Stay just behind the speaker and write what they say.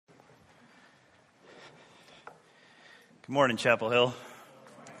Good morning, Chapel Hill.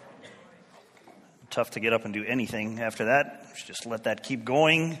 Tough to get up and do anything after that. Just let that keep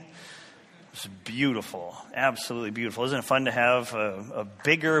going. It's beautiful, absolutely beautiful. Isn't it fun to have a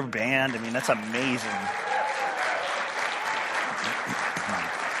bigger band? I mean, that's amazing.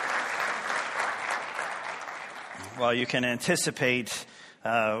 Well, you can anticipate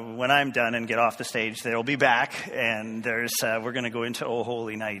when I'm done and get off the stage, they'll be back, and we're going to go into O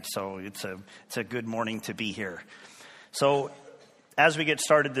Holy Night. So it's a good morning to be here. So as we get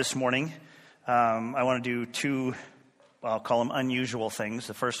started this morning, I want to do two, I'll call them unusual things.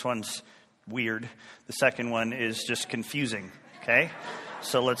 The first one's weird. The second one is just confusing, okay?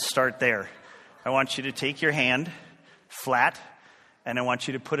 So let's start there. I want you to take your hand flat, and I want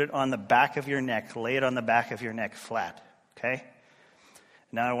you to put it on the back of your neck. Lay it on the back of your neck flat, okay?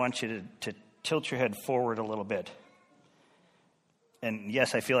 Now I want you to tilt your head forward a little bit. And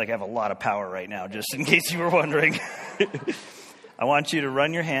yes, I feel like I have a lot of power right now, just in case you were wondering. I want you to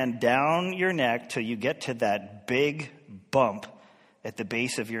run your hand down your neck till you get to that big bump at the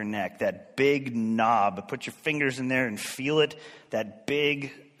base of your neck, that big knob. Put your fingers in there and feel it, that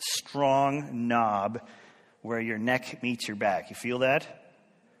big, strong knob where your neck meets your back. You feel that?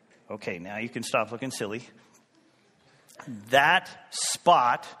 Okay, now you can stop looking silly. That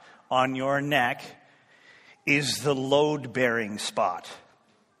spot on your neck is the load-bearing spot.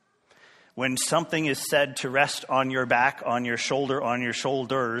 When something is said to rest on your back, on your shoulder, on your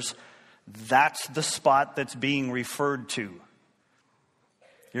shoulders, that's the spot that's being referred to.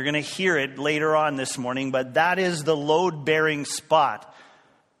 You're going to hear it later on this morning, but that is the load-bearing spot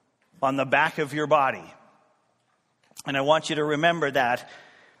on the back of your body. And I want you to remember that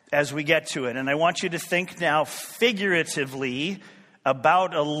as we get to it. And I want you to think now figuratively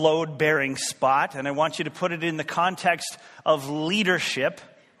about a load-bearing spot, and I want you to put it in the context of leadership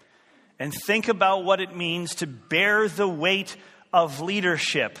and think about what it means to bear the weight of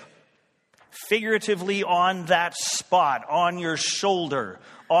leadership figuratively on that spot, on your shoulder,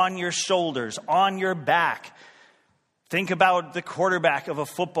 on your shoulders, on your back. Think about the quarterback of a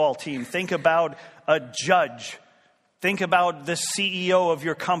football team. Think about a judge. Think about the CEO of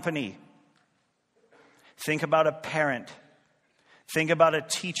your company. Think about a parent. Think about a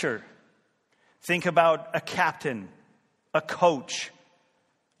teacher. Think about a captain, a coach,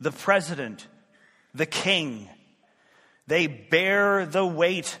 the president, the king. They bear the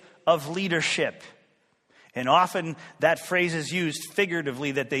weight of leadership. And often that phrase is used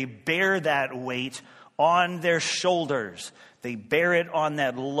figuratively, that they bear that weight on their shoulders. They bear it on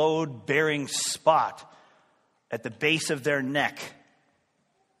that load-bearing spot at the base of their neck.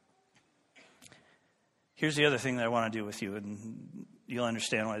 Here's the other thing that I want to do with you, and you'll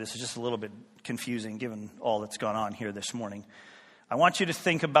understand why this is just a little bit confusing given all that's gone on here this morning. I want you to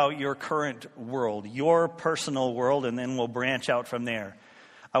think about your current world, your personal world, and then we'll branch out from there.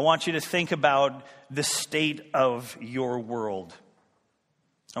 I want you to think about the state of your world.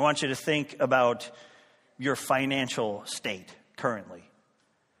 I want you to think about your financial state currently.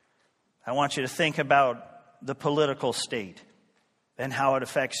 I want you to think about the political state and how it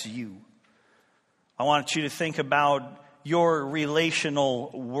affects you. I want you to think about your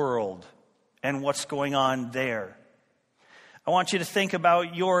relational world and what's going on there. I want you to think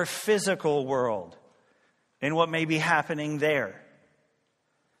about your physical world and what may be happening there.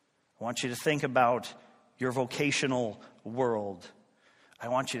 I want you to think about your vocational world. I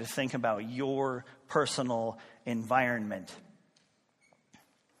want you to think about your personal environment.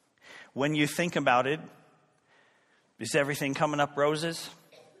 When you think about it, is everything coming up roses?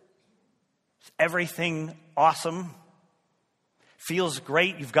 Is everything awesome? Feels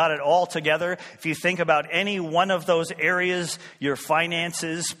great? You've got it all together? If you think about any one of those areas, your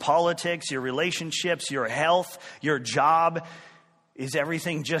finances, politics, your relationships, your health, your job, is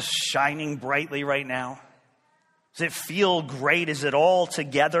everything just shining brightly right now? Does it feel great? Is it all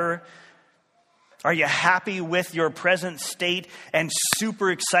together? Are you happy with your present state and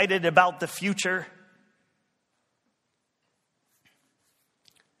super excited about the future?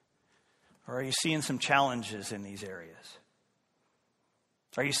 Or are you seeing some challenges in these areas?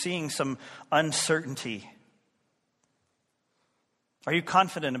 Are you seeing some uncertainty? Are you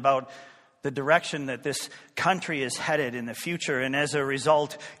confident about the direction that this country is headed in the future, and as a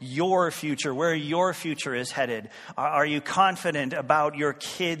result, your future, where your future is headed? Are you confident about your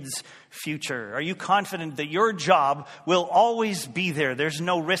kids' future? Are you confident that your job will always be there? There's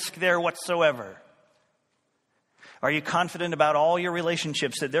no risk there whatsoever. Are you confident about all your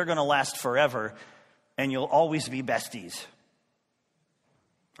relationships, that they're going to last forever and you'll always be besties?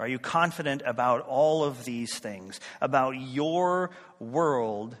 Are you confident about all of these things, about your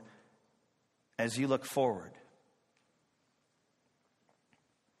world as you look forward?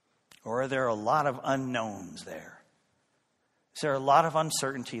 Or are there a lot of unknowns there? Is there a lot of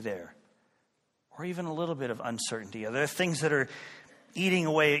uncertainty there? Or even a little bit of uncertainty? Are there things that are eating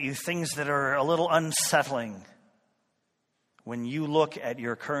away at you, things that are a little unsettling when you look at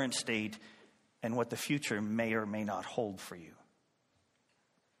your current state and what the future may or may not hold for you?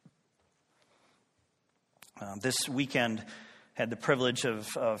 This weekend, had the privilege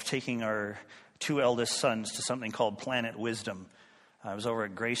of taking our two eldest sons to something called Planet Wisdom. I was over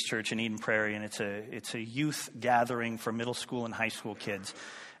at Grace Church in Eden Prairie, and it's a youth gathering for middle school and high school kids.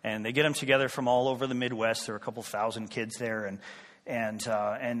 And they get them together from all over the Midwest. There are a couple thousand kids there,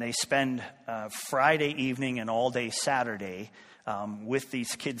 and they spend Friday evening and all day Saturday with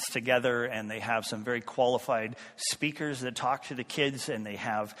these kids together, and they have some very qualified speakers that talk to the kids, and they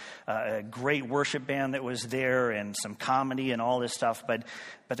have a great worship band that was there, and some comedy and all this stuff. But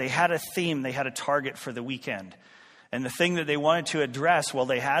they had a theme, they had a target for the weekend. And the thing that they wanted to address while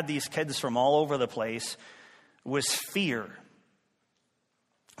they had these kids from all over the place was fear.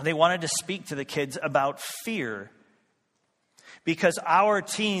 They wanted to speak to the kids about fear. Because our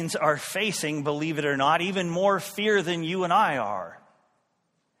teens are facing, believe it or not, even more fear than you and I are.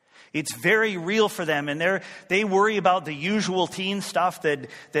 It's very real for them, and they worry about the usual teen stuff that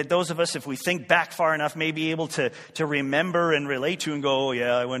those of us, if we think back far enough, may be able to remember and relate to and go, oh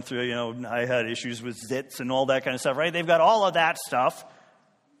yeah, I went through, I had issues with zits and all that kind of stuff, right? They've got all of that stuff.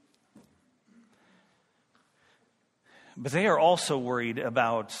 But they are also worried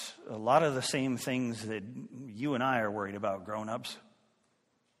about a lot of the same things that you and I are worried about, grown-ups.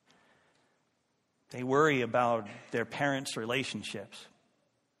 They worry about their parents' relationships.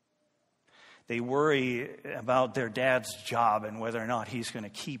 They worry about their dad's job and whether or not he's going to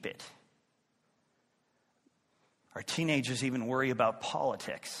keep it. Our teenagers even worry about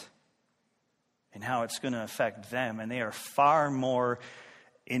politics and how it's going to affect them. And they are far more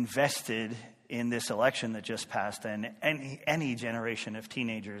invested in this election that just passed than any generation of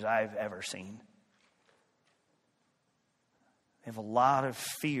teenagers I've ever seen. They have a lot of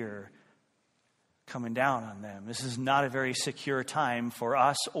fear coming down on them. This is not a very secure time for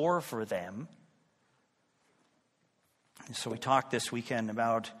us or for them. And so we talked this weekend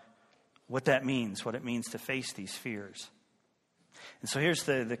about what that means, what it means to face these fears. And so here's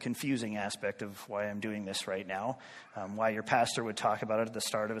the confusing aspect of why I'm doing this right now, why your pastor would talk about it at the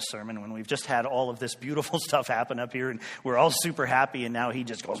start of a sermon when we've just had all of this beautiful stuff happen up here and we're all super happy, and now he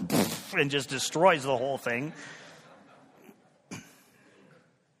just goes and just destroys the whole thing. I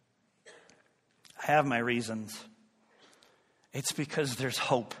have my reasons. It's because there's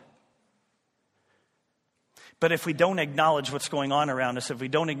hope. But if we don't acknowledge what's going on around us, if we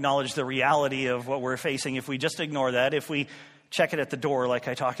don't acknowledge the reality of what we're facing, if we just ignore that, if we check it at the door like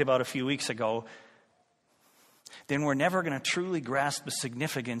I talked about a few weeks ago, then we're never going to truly grasp the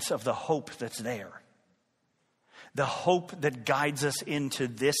significance of the hope that's there. The hope that guides us into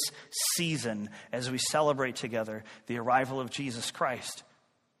this season as we celebrate together the arrival of Jesus Christ.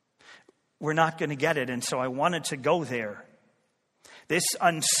 We're not going to get it, and so I wanted to go there. This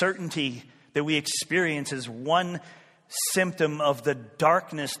uncertainty that we experience is one symptom of the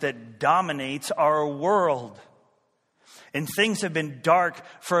darkness that dominates our world. And things have been dark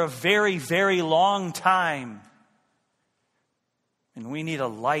for a very, very long time. And we need a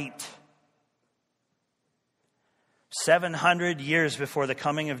light. 700 years before the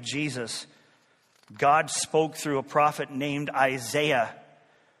coming of Jesus, God spoke through a prophet named Isaiah.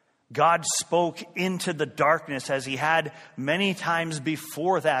 God spoke into the darkness as he had many times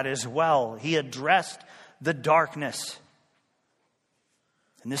before that as well. He addressed the darkness.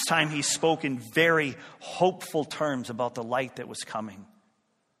 And this time he spoke in very hopeful terms about the light that was coming.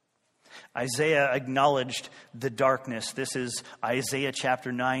 Isaiah acknowledged the darkness. This is Isaiah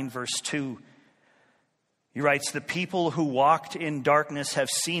chapter 9, verse 2. He writes, "The people who walked in darkness have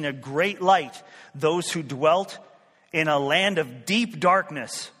seen a great light. Those who dwelt in a land of deep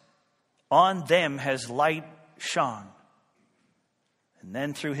darkness, on them has light shone." And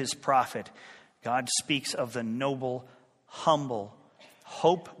then through his prophet, God speaks of the noble, humble,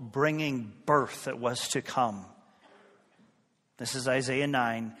 hope-bringing birth that was to come. This is Isaiah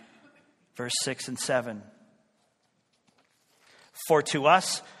 9, verse 6 and 7. "For to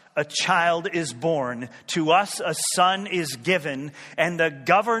us a child is born, to us a son is given, and the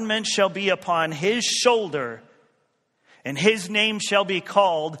government shall be upon his shoulder. And his name shall be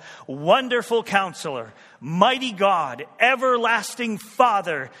called Wonderful Counselor, Mighty God, Everlasting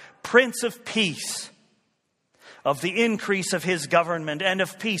Father, Prince of Peace. Of the increase of his government and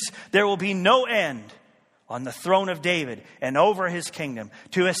of peace there will be no end on the throne of David and over his kingdom,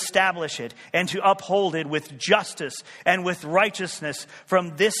 to establish it and to uphold it with justice and with righteousness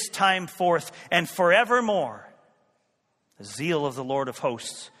from this time forth and forevermore. The zeal of the Lord of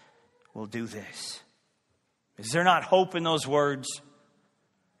hosts will do this. Is there not hope in those words?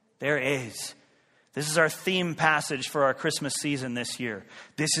 There is. This is our theme passage for our Christmas season this year.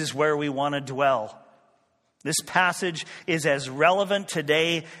 This is where we want to dwell. This passage is as relevant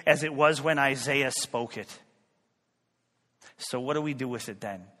today as it was when Isaiah spoke it. So what do we do with it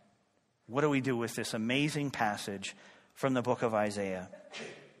then? What do we do with this amazing passage from the book of Isaiah?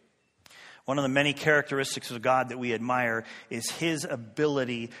 One of the many characteristics of God that we admire is his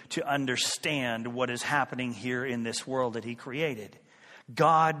ability to understand what is happening here in this world that he created.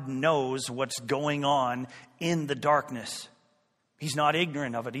 God knows what's going on in the darkness. He's not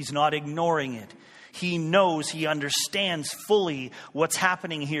ignorant of it. He's not ignoring it. He knows, he understands fully what's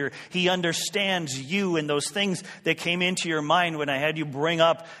happening here. He understands you and those things that came into your mind when I had you bring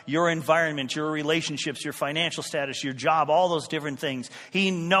up your environment, your relationships, your financial status, your job, all those different things.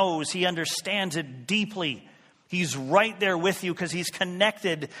 He knows, he understands it deeply. He's right there with you because he's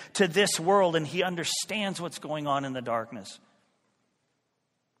connected to this world and he understands what's going on in the darkness.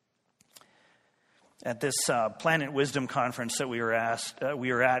 At this Planet Wisdom conference that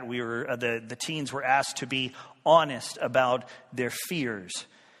the teens were asked to be honest about their fears.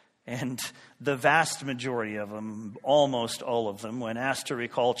 And the vast majority of them, almost all of them, when asked to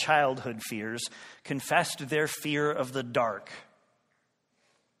recall childhood fears, confessed their fear of the dark.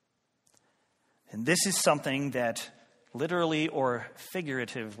 And this is something that literally or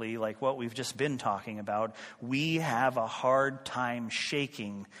figuratively, like what we've just been talking about, we have a hard time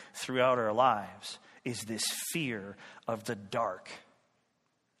shaking throughout our lives. Is this fear of the dark.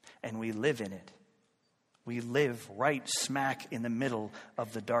 And we live in it. We live right smack in the middle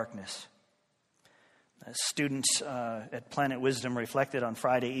of the darkness. Students at Planet Wisdom reflected on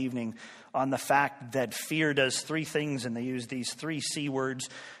Friday evening on the fact that fear does three things, and they use these 3 C words.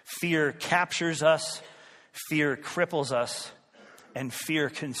 Fear captures us, fear cripples us, and fear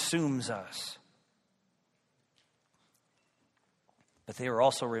consumes us. But they were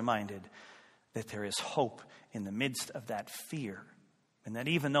also reminded that there is hope in the midst of that fear. And that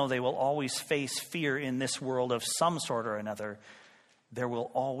even though they will always face fear in this world of some sort or another, there will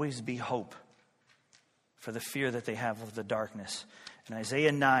always be hope for the fear that they have of the darkness. And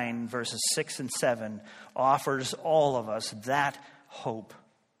Isaiah 9, verses 6 and 7 offers all of us that hope.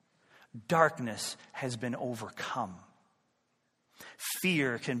 Darkness has been overcome.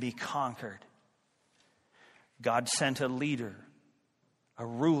 Fear can be conquered. God sent a leader, a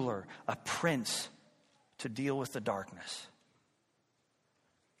ruler, a prince to deal with the darkness.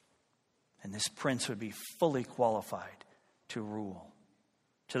 And this prince would be fully qualified to rule.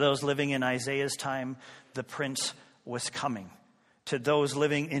 To those living in Isaiah's time, the prince was coming. To those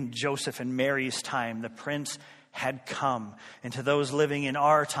living in Joseph and Mary's time, the prince had come. And to those living in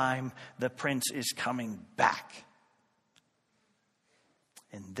our time, the prince is coming back.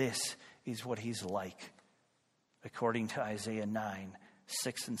 And this is what he's like, according to Isaiah 9,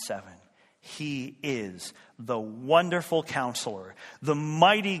 6 and 7. He is the wonderful counselor, the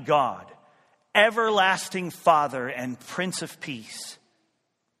mighty God, everlasting Father, and Prince of Peace.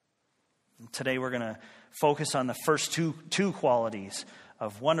 And today we're going to focus on the first two qualities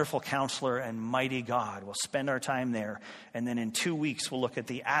of wonderful counselor and mighty God. We'll spend our time there. And then in 2 weeks, we'll look at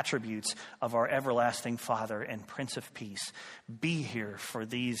the attributes of our everlasting Father and Prince of Peace. Be here for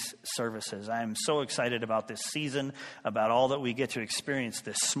these services. I'm so excited about this season, about all that we get to experience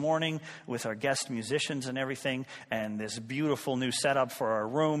this morning with our guest musicians and everything, and this beautiful new setup for our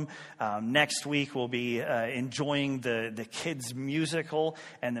room. Next week, we'll be enjoying the kids' musical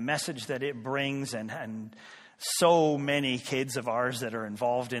and the message that it brings, and so many kids of ours that are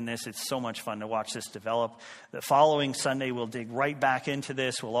involved in this. It's so much fun to watch this develop. The following Sunday, we'll dig right back into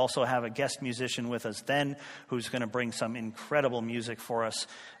this. We'll also have a guest musician with us then who's going to bring some incredible music for us.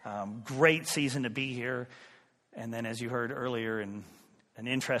 Great season to be here. And then, as you heard earlier in an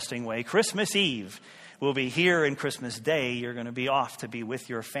interesting way, Christmas Eve. We'll be here, and Christmas Day, you're going to be off to be with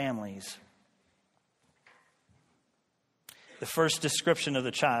your families. The first description of the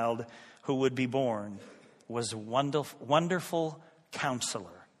child who would be born was wonderful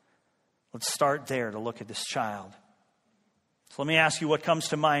counselor. Let's start there to look at this child. So let me ask you what comes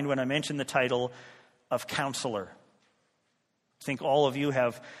to mind when I mention the title of counselor. I think all of you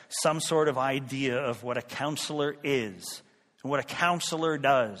have some sort of idea of what a counselor is and what a counselor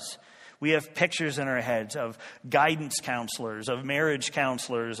does. We have pictures in our heads of guidance counselors, of marriage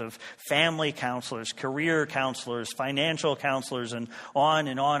counselors, of family counselors, career counselors, financial counselors, and on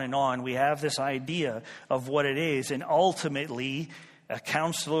and on and on. We have this idea of what it is. And ultimately, a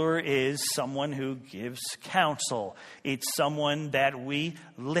counselor is someone who gives counsel. It's someone that we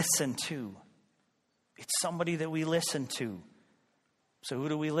listen to. It's somebody that we listen to. So who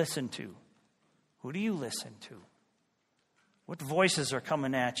do we listen to? Who do you listen to? What voices are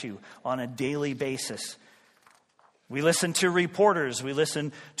coming at you on a daily basis? We listen to reporters. We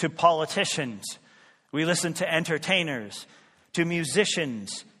listen to politicians. We listen to entertainers, to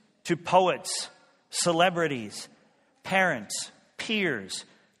musicians, to poets, celebrities, parents, peers,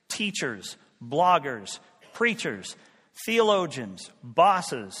 teachers, bloggers, preachers, theologians,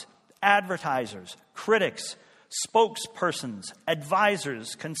 bosses, advertisers, critics, spokespersons,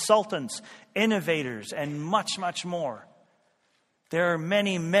 advisors, consultants, innovators, and much, much more. There are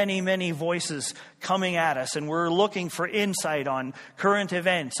many, many, many voices coming at us, and we're looking for insight on current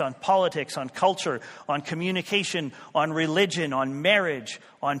events, on politics, on culture, on communication, on religion, on marriage,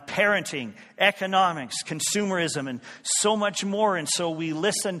 on parenting, economics, consumerism, and so much more. And so we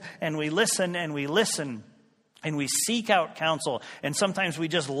listen and we listen and we listen. And we seek out counsel, and sometimes we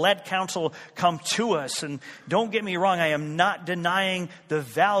just let counsel come to us. And don't get me wrong, I am not denying the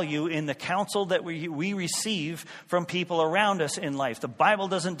value in the counsel that we receive from people around us in life. The Bible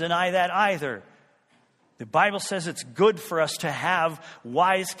doesn't deny that either. The Bible says it's good for us to have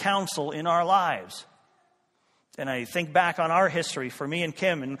wise counsel in our lives. And I think back on our history for me and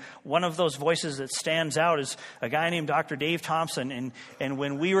Kim, and one of those voices that stands out is a guy named Dr. Dave Thompson. And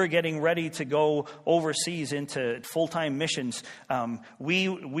when we were getting ready to go overseas into full-time missions, we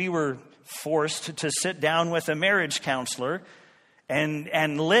were forced to sit down with a marriage counselor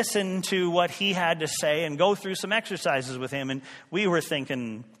and listen to what he had to say and go through some exercises with him. And we were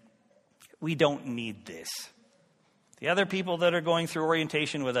thinking, we don't need this. The other people that are going through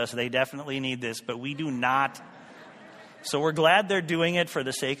orientation with us, they definitely need this, but we do not. So we're glad they're doing it for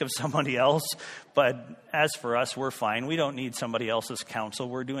the sake of somebody else. But as for us, we're fine. We don't need somebody else's counsel.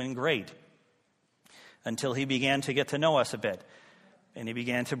 We're doing great. Until he began to get to know us a bit. And he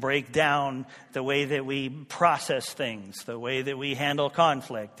began to break down the way that we process things, the way that we handle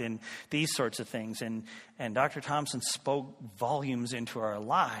conflict, and these sorts of things. And Dr. Thompson spoke volumes into our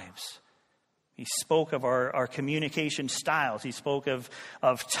lives. He spoke of our communication styles. He spoke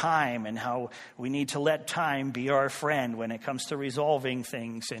of time and how we need to let time be our friend when it comes to resolving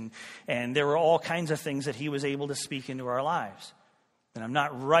things. And there were all kinds of things that he was able to speak into our lives. And I'm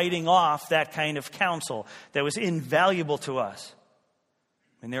not writing off that kind of counsel that was invaluable to us.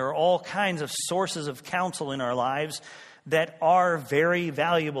 And there are all kinds of sources of counsel in our lives that are very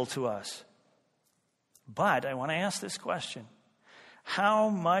valuable to us. But I want to ask this question. How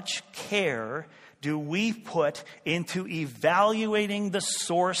much care do we put into evaluating the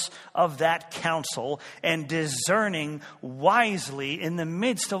source of that counsel and discerning wisely in the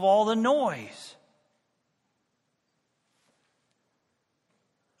midst of all the noise?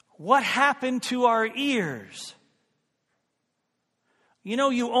 What happened to our ears? You know,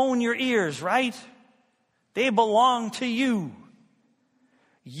 you own your ears, right? They belong to you.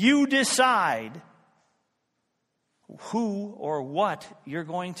 You decide who or what you're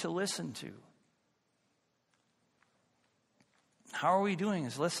going to listen to. How are we doing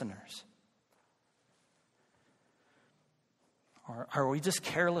as listeners? Or are we just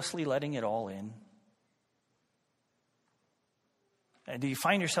carelessly letting it all in? And do you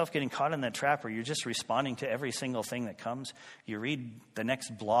find yourself getting caught in that trap where you're just responding to every single thing that comes? You read the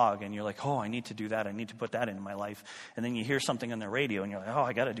next blog and you're like, oh, I need to do that. I need to put that into my life. And then you hear something on the radio and you're like, oh,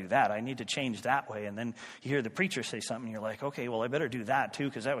 I got to do that. I need to change that way. And then you hear the preacher say something and you're like, okay, well, I better do that too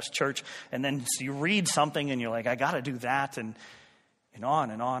because that was church. And then you read something and you're like, I got to do that. And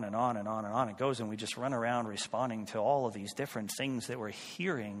on and on and on and on and on it goes. And we just run around responding to all of these different things that we're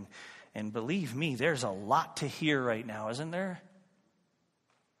hearing. And believe me, there's a lot to hear right now, isn't there?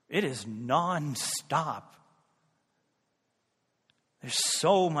 It is nonstop. There's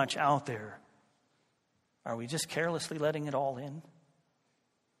so much out there. Are we just carelessly letting it all in?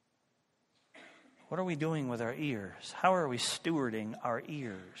 What are we doing with our ears? How are we stewarding our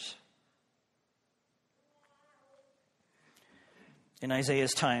ears? In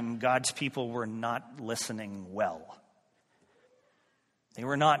Isaiah's time, God's people were not listening well. They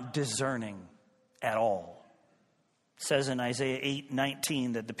were not discerning at all. It says in Isaiah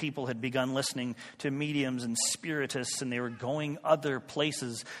 8:19 that the people had begun listening to mediums and spiritists, and they were going other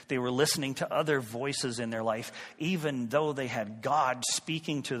places. They were listening to other voices in their life, even though they had God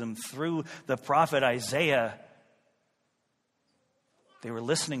speaking to them through the prophet Isaiah. They were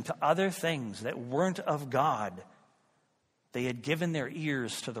listening to other things that weren't of God. They had given their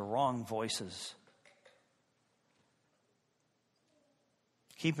ears to the wrong voices.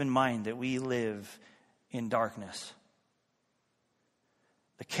 Keep in mind that we live in darkness.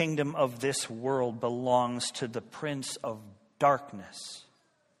 The kingdom of this world belongs to the prince of darkness.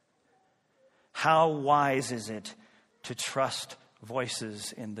 How wise is it to trust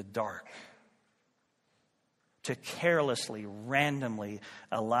voices in the dark? To carelessly, randomly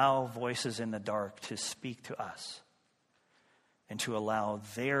allow voices in the dark to speak to us and to allow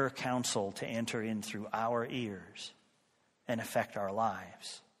their counsel to enter in through our ears and affect our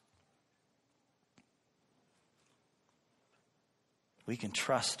lives. We can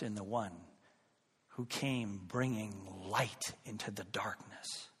trust in the one who came bringing light into the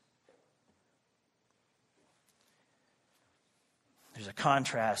darkness. There's a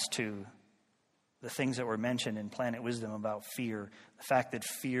contrast to the things that were mentioned in Planet Wisdom about fear. The fact that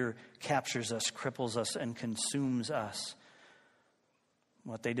fear captures us, cripples us, and consumes us.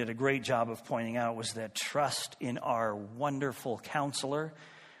 What they did a great job of pointing out was that trust in our wonderful counselor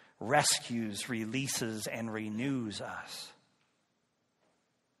rescues, releases, and renews us.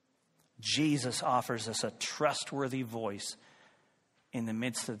 Jesus offers us a trustworthy voice in the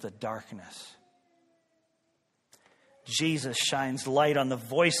midst of the darkness. Jesus shines light on the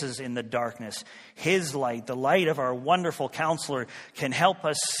voices in the darkness. His light, the light of our wonderful counselor, can help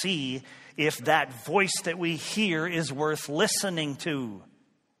us see if that voice that we hear is worth listening to.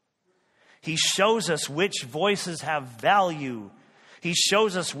 He shows us which voices have value. He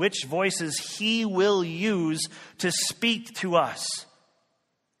shows us which voices he will use to speak to us.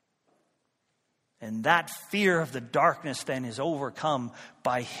 And that fear of the darkness then is overcome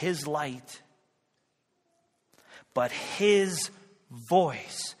by his light. But his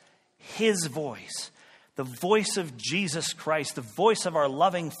voice, the voice of Jesus Christ, the voice of our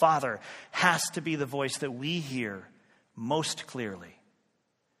loving Father, has to be the voice that we hear most clearly.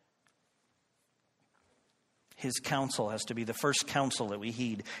 His counsel has to be the first counsel that we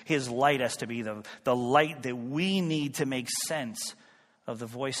heed. His light has to be the light that we need to make sense of the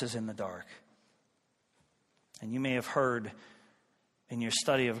voices in the dark. And you may have heard in your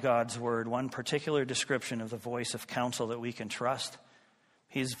study of God's Word one particular description of the voice of counsel that we can trust.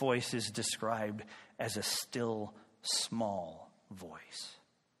 His voice is described as a still, small voice.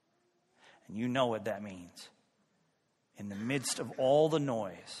 And you know what that means. In the midst of all the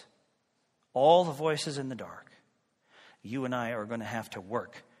noise, all the voices in the dark, you and I are going to have to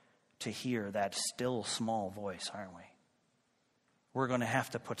work to hear that still, small voice, aren't we? We're going to have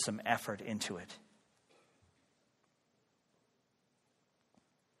to put some effort into it.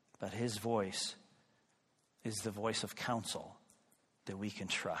 But his voice is the voice of counsel that we can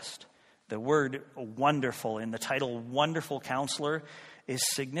trust. The word wonderful in the title Wonderful Counselor is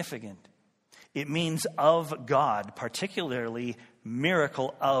significant. It means of God, particularly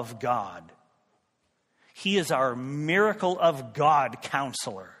miracle of God. He is our miracle of God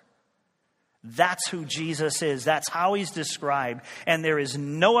counselor. That's who Jesus is. That's how he's described. And there is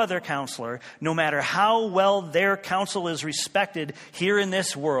no other counselor, no matter how well their counsel is respected here in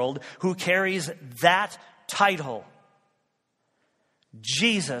this world, who carries that title.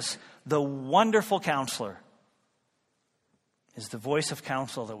 Jesus, the wonderful counselor, is the voice of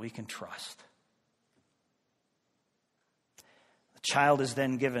counsel that we can trust. The child is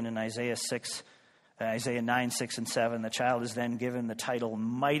then given in Isaiah 9, 6, and 7. The child is then given the title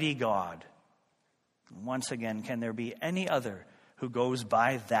Mighty God. Once again, can there be any other who goes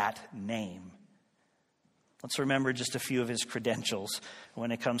by that name? Let's remember just a few of his credentials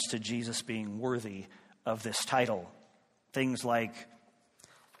when it comes to Jesus being worthy of this title. Things like,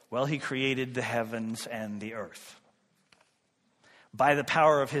 well, he created the heavens and the earth. By the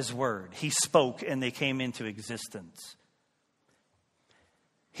power of his word, he spoke and they came into existence.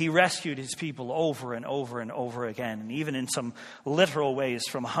 He rescued his people over and over and over again, and even in some literal ways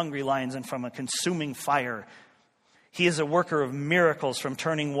from hungry lions and from a consuming fire. He is a worker of miracles, from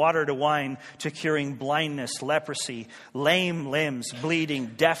turning water to wine to curing blindness, leprosy, lame limbs,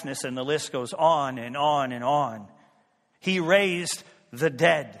 bleeding, deafness, and the list goes on and on and on. He raised the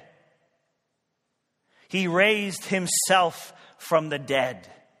dead. He raised himself from the dead.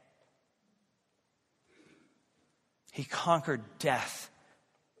 He conquered death.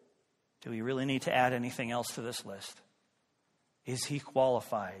 Do we really need to add anything else to this list? Is he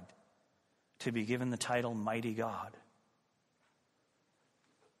qualified to be given the title Mighty God?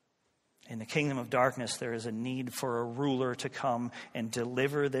 In the kingdom of darkness, there is a need for a ruler to come and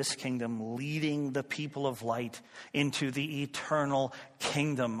deliver this kingdom, leading the people of light into the eternal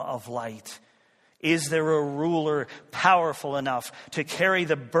kingdom of light, Is there a ruler powerful enough to carry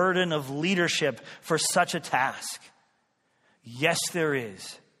the burden of leadership for such a task? Yes, there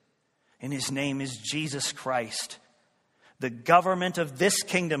is. And his name is Jesus Christ. The government of this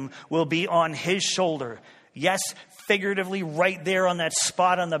kingdom will be on his shoulder. Yes, figuratively right there on that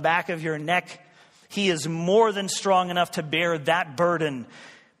spot on the back of your neck. He is more than strong enough to bear that burden.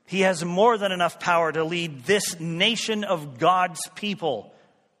 He has more than enough power to lead this nation of God's people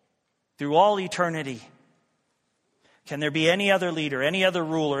through all eternity. Can there be any other leader, any other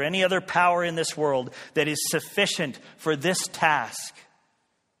ruler, any other power in this world that is sufficient for this task?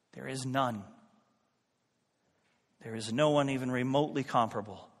 There is none. There is no one even remotely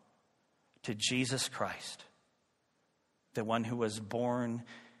comparable to Jesus Christ, the one who was born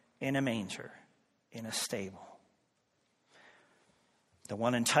in a manger, in a stable. The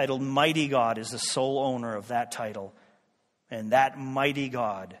one entitled Mighty God is the sole owner of that title. And that mighty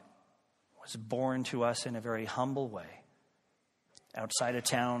God was born to us in a very humble way outside a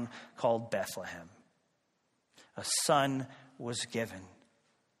town called Bethlehem. A son was given,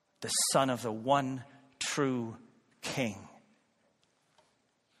 the son of the one true King.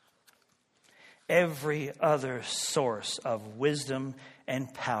 Every other source of wisdom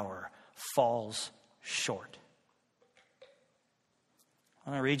and power falls short.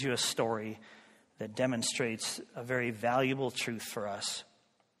 I want to read you a story that demonstrates a very valuable truth for us.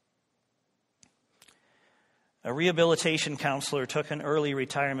 A rehabilitation counselor took an early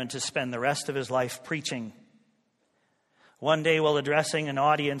retirement to spend the rest of his life preaching. One day, while addressing an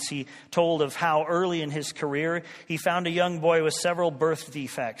audience, he told of how early in his career he found a young boy with several birth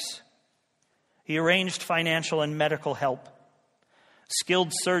defects. He arranged financial and medical help.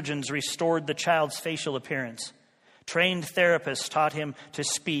 Skilled surgeons restored the child's facial appearance. Trained therapists taught him to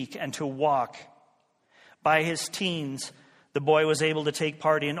speak and to walk. By his teens, the boy was able to take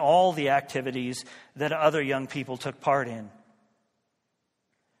part in all the activities that other young people took part in.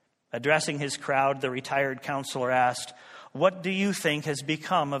 Addressing his crowd, the retired counselor asked, "What do you think has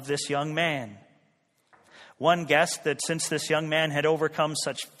become of this young man?" One guessed that since this young man had overcome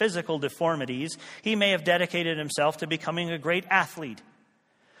such physical deformities, he may have dedicated himself to becoming a great athlete.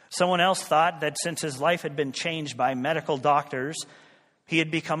 Someone else thought that since his life had been changed by medical doctors, he had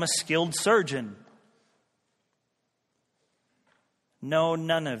become a skilled surgeon. No,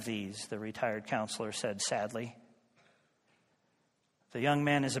 none of these, the retired counselor said sadly. The young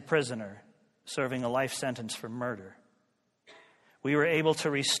man is a prisoner, serving a life sentence for murder. We were able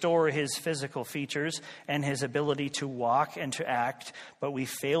to restore his physical features and his ability to walk and to act, but we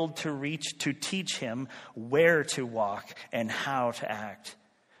failed to teach him where to walk and how to act.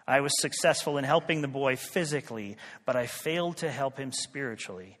 I was successful in helping the boy physically, but I failed to help him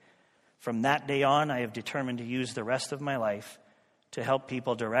spiritually. From that day on, I have determined to use the rest of my life to help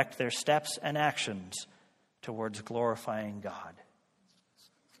people direct their steps and actions towards glorifying God.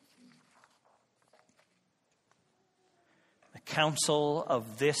 The counsel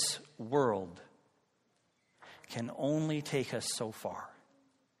of this world can only take us so far.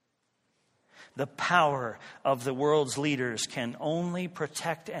 The power of the world's leaders can only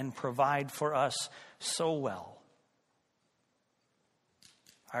protect and provide for us so well.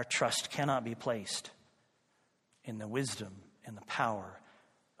 Our trust cannot be placed in the wisdom and the power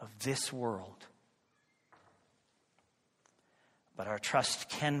of this world. But our trust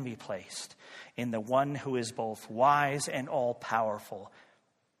can be placed in the one who is both wise and all-powerful.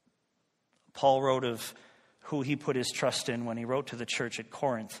 Paul wrote of who he put his trust in when he wrote to the church at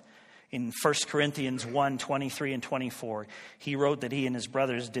Corinth. In 1 Corinthians 1:23 and 24, he wrote that he and his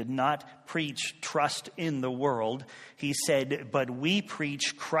brothers did not preach trust in the world. He said, "But we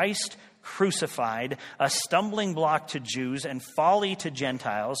preach Christ crucified, a stumbling block to Jews and folly to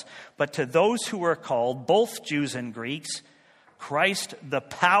Gentiles, but to those who are called, both Jews and Greeks, Christ, the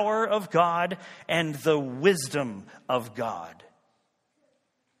power of God and the wisdom of God."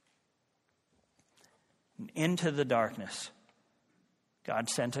 Into the darkness, God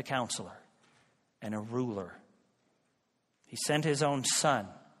sent a counselor and a ruler. He sent his own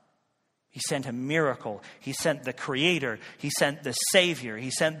son. He sent a miracle. He sent the Creator. He sent the Savior.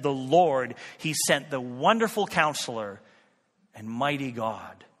 He sent the Lord. He sent the wonderful counselor and mighty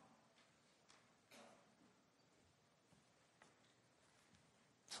God.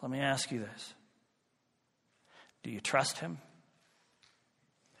 So let me ask you this. Do you trust him?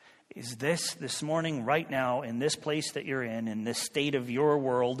 Is this morning, right now, in this place that you're in this state of your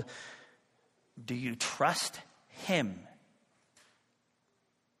world, do you trust him?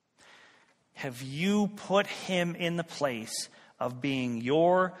 Have you put him in the place of being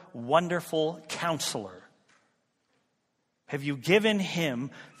your wonderful counselor? Have you given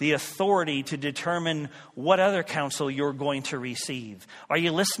him the authority to determine what other counsel you're going to receive? Are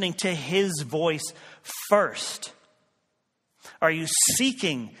you listening to his voice first? Are you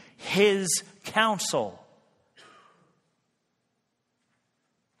seeking his counsel?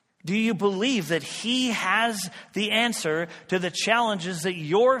 Do you believe that he has the answer to the challenges that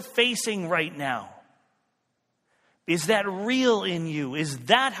you're facing right now? Is that real in you? Is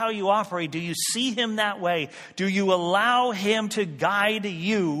that how you operate? Do you see him that way? Do you allow him to guide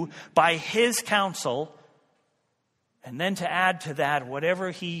you by his counsel? And then to add to that,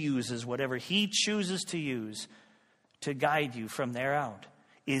 whatever he uses, whatever he chooses to use to guide you from there out.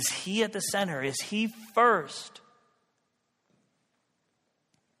 Is he at the center? Is he first?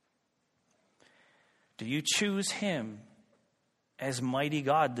 Do you choose him as mighty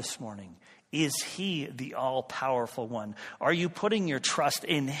God this morning? Is he the all-powerful one? Are you putting your trust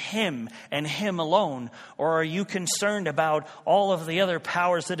in him and him alone? Or are you concerned about all of the other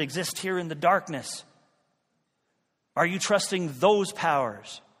powers that exist here in the darkness? Are you trusting those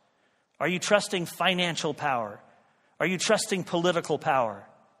powers? Are you trusting financial power? Are you trusting political power?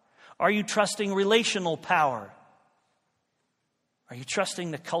 Are you trusting relational power? Are you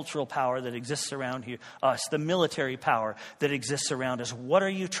trusting the cultural power that exists around here, us, the military power that exists around us? What are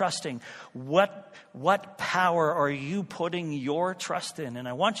you trusting? What power are you putting your trust in? And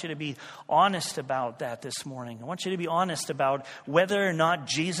I want you to be honest about that this morning. I want you to be honest about whether or not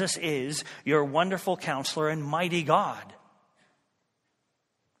Jesus is your wonderful counselor and mighty God.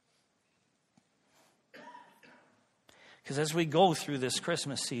 Because as we go through this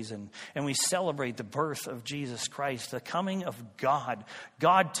Christmas season and we celebrate the birth of Jesus Christ, the coming of God,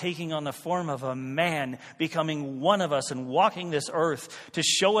 God taking on the form of a man, becoming one of us and walking this earth to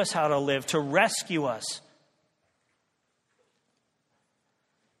show us how to live, to rescue us.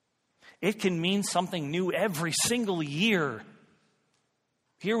 It can mean something new every single year.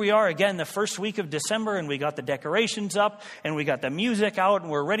 Here we are again, the first week of December, and we got the decorations up and we got the music out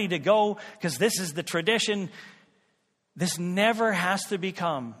and we're ready to go because this is the tradition. This never has to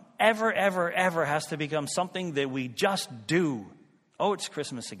become, ever has to become something that we just do. Oh, it's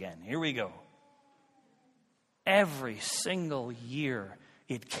Christmas again. Here we go. Every single year,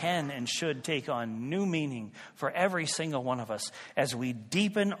 it can and should take on new meaning for every single one of us as we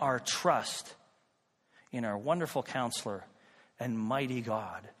deepen our trust in our wonderful counselor and mighty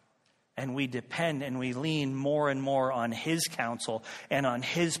God. And we depend and we lean more and more on his counsel and on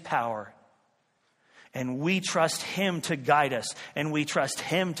his power. And we trust him to guide us. And we trust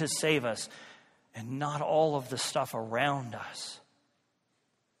him to save us. And not all of the stuff around us.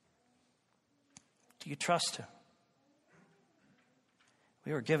 Do you trust him?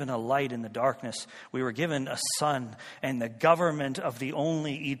 We were given a light in the darkness. We were given a son. And the government of the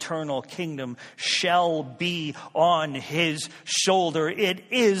only eternal kingdom shall be on his shoulder. It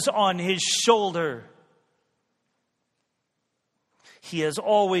is on his shoulder. He has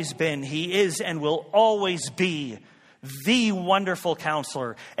always been, he is and will always be the wonderful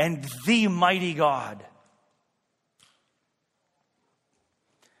counselor and the mighty God.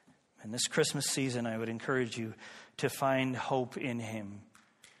 And this Christmas season, I would encourage you to find hope in him,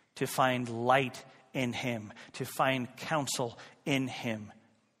 to find light in him, to find counsel in him,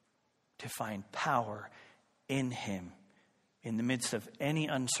 to find power in him in the midst of any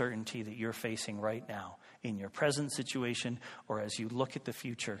uncertainty that you're facing right now. In your present situation, or as you look at the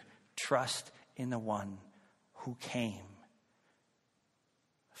future, trust in the one who came.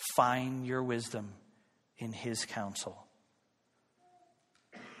 Find your wisdom in his counsel.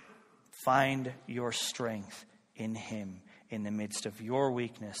 Find your strength in him in the midst of your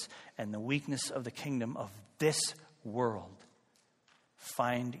weakness and the weakness of the kingdom of this world.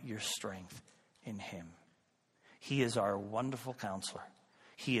 Find your strength in him. He is our wonderful counselor.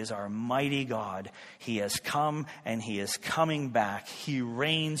 He is our mighty God. He has come and he is coming back. He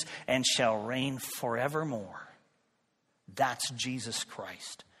reigns and shall reign forevermore. That's Jesus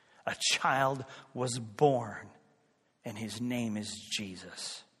Christ. A child was born and his name is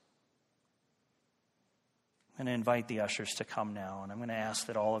Jesus. I'm going to invite the ushers to come now, and I'm going to ask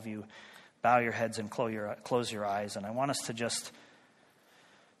that all of you bow your heads and close your eyes. And I want us to just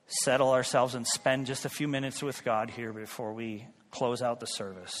settle ourselves and spend just a few minutes with God here before we close out the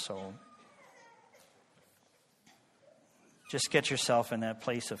service. So just get yourself in that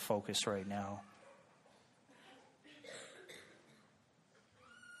place of focus right now.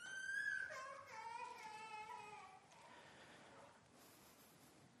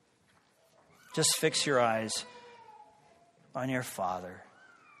 Just fix your eyes on your Father.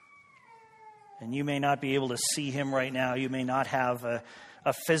 And you may not be able to see him right now. You may not have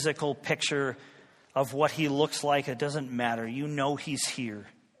a physical picture of what he looks like. It doesn't matter. You know he's here.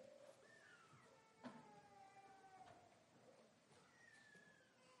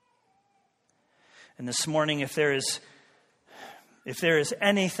 And this morning, if there is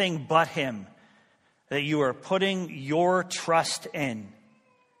anything but him that you are putting your trust in,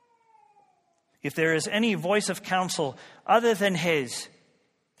 if there is any voice of counsel other than his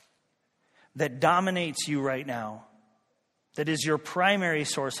that dominates you right now, that is your primary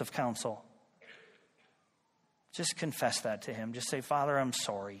source of counsel, just confess that to him. Just say, Father, I'm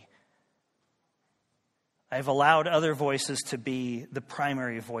sorry. I've allowed other voices to be the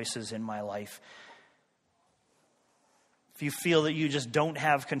primary voices in my life. If you feel that you just don't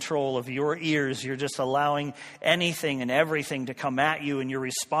have control of your ears, you're just allowing anything and everything to come at you, and you're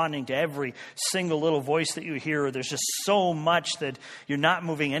responding to every single little voice that you hear, or there's just so much that you're not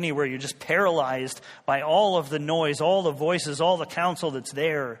moving anywhere. You're just paralyzed by all of the noise, all the voices, all the counsel that's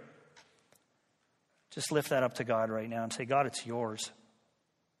there. Just lift that up to God right now and say, God, it's yours.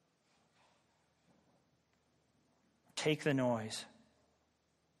 Take the noise.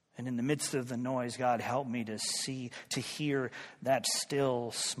 And in the midst of the noise, God, help me to hear that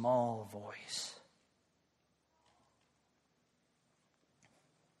still small voice.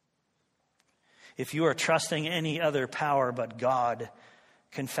 If you are trusting any other power but God,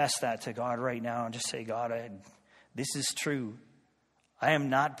 confess that to God right now and just say, God, this is true. I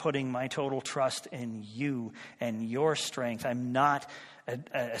am not putting my total trust in you and your strength. I'm not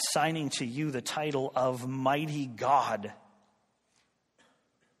assigning to you the title of mighty God.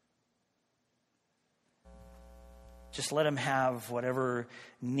 Just let him have whatever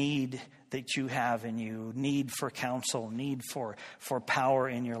need that you have in you, need for counsel, need for power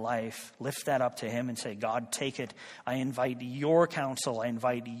in your life. Lift that up to him and say, God, take it. I invite your counsel. I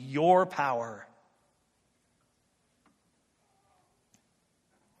invite your power.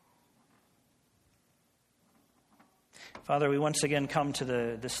 Father, we once again come to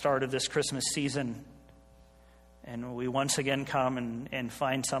the start of this Christmas season. And we once again come and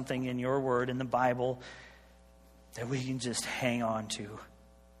find something in your word, in the Bible, that we can just hang on to,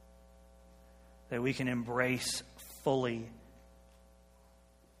 that we can embrace fully.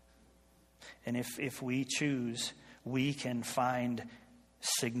 And if we choose, we can find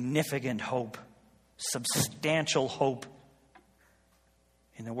significant hope, substantial hope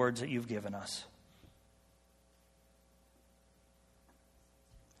in the words that you've given us.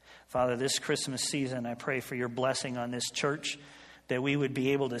 Father, this Christmas season, I pray for your blessing on this church, that we would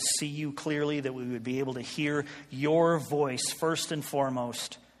be able to see you clearly, that we would be able to hear your voice first and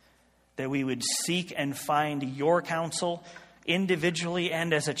foremost, that we would seek and find your counsel individually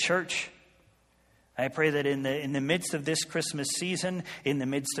and as a church. I pray that in the midst of this Christmas season, in the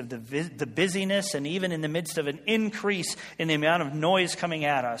midst of the busyness, and even in the midst of an increase in the amount of noise coming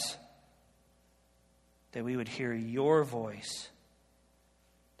at us, that we would hear your voice,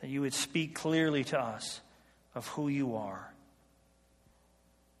 that you would speak clearly to us of who you are.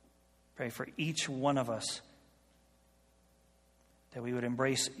 Pray for each one of us that we would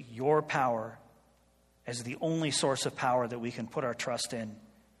embrace your power as the only source of power that we can put our trust in.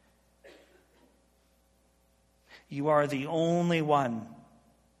 You are the only one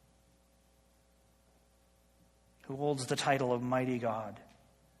who holds the title of mighty God.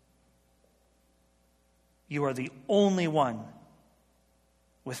 You are the only one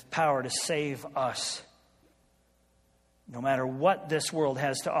with power to save us. No matter what this world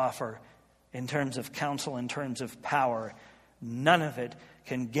has to offer in terms of counsel, in terms of power, none of it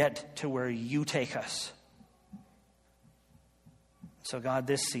can get to where you take us. So God,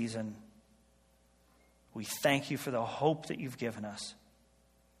 this season, we thank you for the hope that you've given us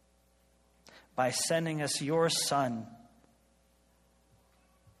by sending us your Son,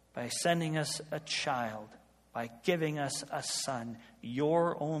 by sending us a child, by giving us a son,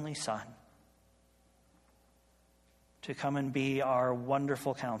 your only Son, to come and be our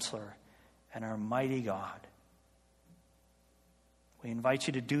wonderful counselor and our mighty God. We invite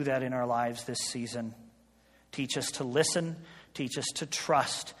you to do that in our lives this season. Teach us to listen, teach us to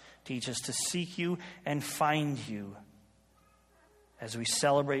trust, teach us to seek you and find you as we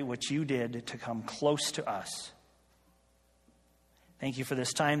celebrate what you did to come close to us. Thank you for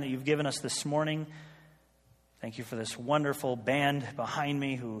this time that you've given us this morning. Thank you for this wonderful band behind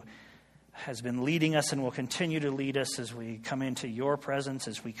me who has been leading us and will continue to lead us as we come into your presence,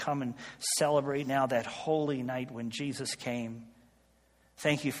 as we come and celebrate now that holy night when Jesus came.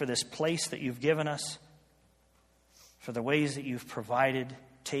 Thank you for this place that you've given us, for the ways that you've provided.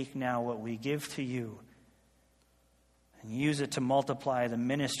 Take now what we give to you and use it to multiply the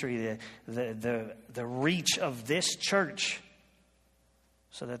ministry, the reach of this church,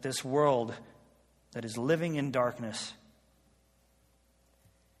 so that this world that is living in darkness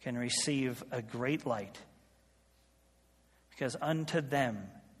can receive a great light, because unto them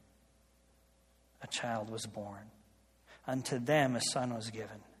a child was born. Unto them a son was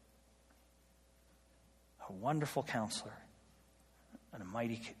given. A wonderful counselor and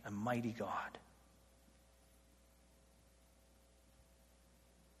a mighty God.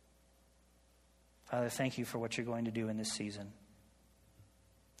 Father, thank you for what you're going to do in this season.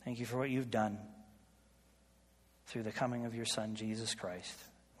 Thank you for what you've done through the coming of your Son, Jesus Christ.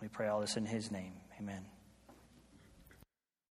 We pray all this in his name. Amen.